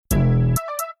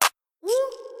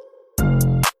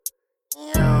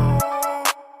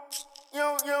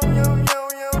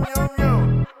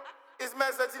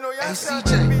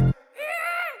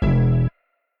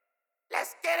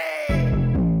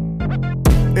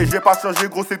Et j'ai pas changé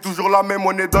gros, c'est toujours la même.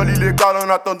 On est dans l'illégal en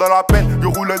attendant la peine. Je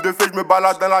roule un de fait, je me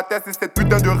balade dans la tête. Et cette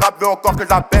putain de rap veut encore que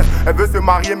j'appelle. Elle veut se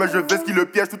marier mais je vais ce qui le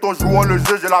piège. Tout en jouant le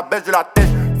jeu, j'ai la baisse, j'ai la tête.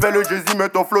 Fais le Jésus mais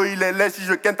ton flow il est laid. Si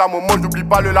je ken ta maman, j'oublie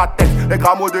pas le latex. Les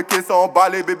grammes de caisse sont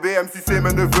emballés. Bébé aime sucer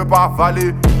mais ne veut pas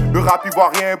avaler. Le rap il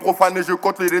voit rien profané, je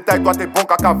compte les détails, toi t'es bon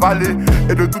qu'à cavaler.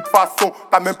 Et de toute façon,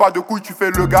 t'as même pas de couilles, tu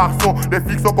fais le garçon. Les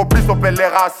flics sont complices, on paie les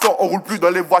rations. On roule plus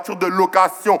dans les voitures de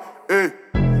location.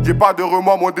 J'ai pas de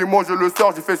remords, mon démon je le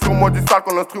sors. J'ai fait sur moi du sale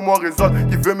quand l'instrument résonne.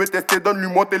 Qui veut me tester, donne-lui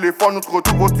mon téléphone. On se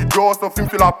retrouve au studio, on s'en filme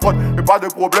sur la prod. Y'a pas de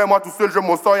problème, moi tout seul je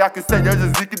m'en sors. Y'a que Seigneur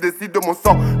Jésus qui décide de mon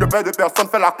sort. Je paie de personne,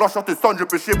 fais la cloche, on te sonne. Je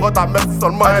peux chez ta mère si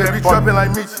seulement elle est bonne. Trapping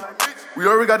like Michi. We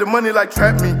already got the money like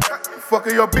trap me.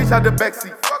 Fucking your bitch out the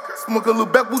backseat. Smoke a little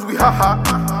backwoods, we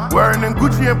ha-ha. Wearing them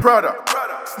Gucci and Prada.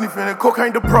 Sniffing and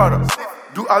cocaine, the products.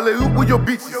 Do alley-oop with your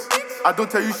bitches. I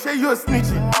don't tell you shit, you a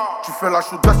snitchy. Tu fais la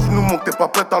chaudasse, tu nous montres, t'es pas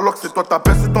prête alors que c'est toi ta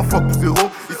baisse, c'est ton fuck ou zéro.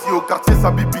 Ici au quartier,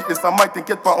 sa bibi et sa maille,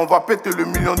 t'inquiète pas, on va péter le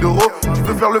 $1 000 000. Tu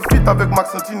veux faire le feat avec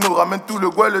SANTINO, ramène tout le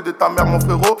gael de ta mère, mon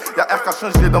frérot. Y'a R qu'a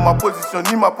changé dans ma position,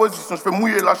 ni ma position, j'fais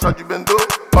mouiller l'achat du bendo.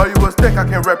 Oh, you a steak, I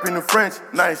can rap in the French.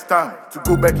 Now it's time to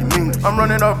go back in English. I'm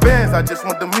running off bands, I just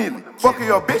want the milli. Fucking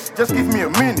your bitch, just give me a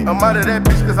minute. I'm out of that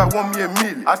bitch cause I want me a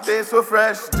milli. I stay so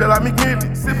fresh, till I make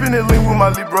milli. Sipping and lean with my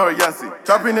little bro, yann-sey.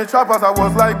 Chopping and chop as I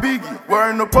was like Biggie.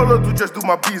 Wearing a polo to just do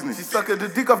my business. She suck at the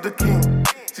dick of the king.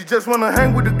 She just wanna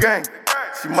hang with the gang.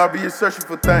 She might be searching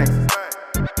for things.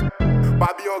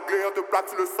 Babi anglais, on te plaque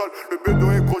sur le sol. Le bédo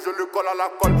est gros, je le colle à la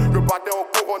colle. Je battais en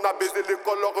cours, on a baisé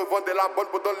l'école. On revendait la bonne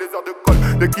pendant les heures de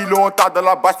colle. Des kilos on tape dans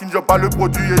la bassine, je bats le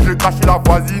produit et je crache la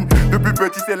voisine. Depuis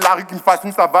petit, c'est la rue qui me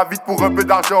fascine. Ça va vite pour un peu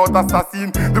d'argent, on t'assassine.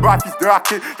 De ma fils de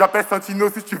hacker, j'appelle SANTINO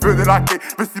si tu veux de laquer.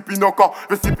 Je sipine encore,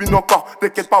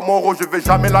 t'inquiète pas mon rôle, je vais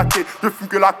jamais laquer. Je fume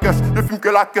que la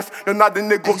cash, y'en a des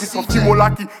négros qui sont Timo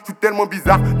Laki. Je suis tellement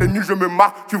bizarre, t'es nul, je me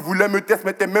marre. Tu voulais me tester,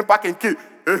 mais t'es même pas kenké.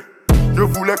 Je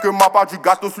voulais que ma part du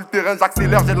gâteau sur le terrain,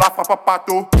 j'accélère, j'ai la frappe à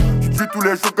pato. Tu tues tous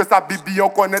les jours que sa bibi, on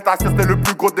connaît ta sœur, c'est le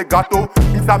plus gros des gâteaux.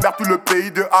 Nique sa mère tout le pays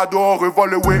de ado, on revend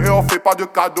le way et on fait pas de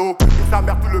cadeaux. Nique sa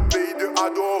mère tout le pays de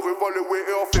ado, on revend le way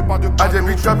et on fait pas de cadeaux. I just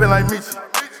be trapping like Michi.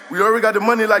 We already got the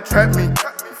money like trap me.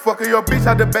 Fucking your bitch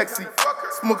out the backseat.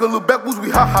 Smoke a little backwoods, we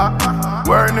ha-ha.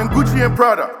 Wearing them Gucci and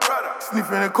Prada.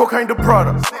 Sniffing and cocaine, the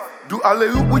products. Do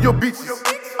alley-oop with your bitches.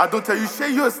 I don't tell you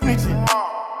shit, you a snitchy.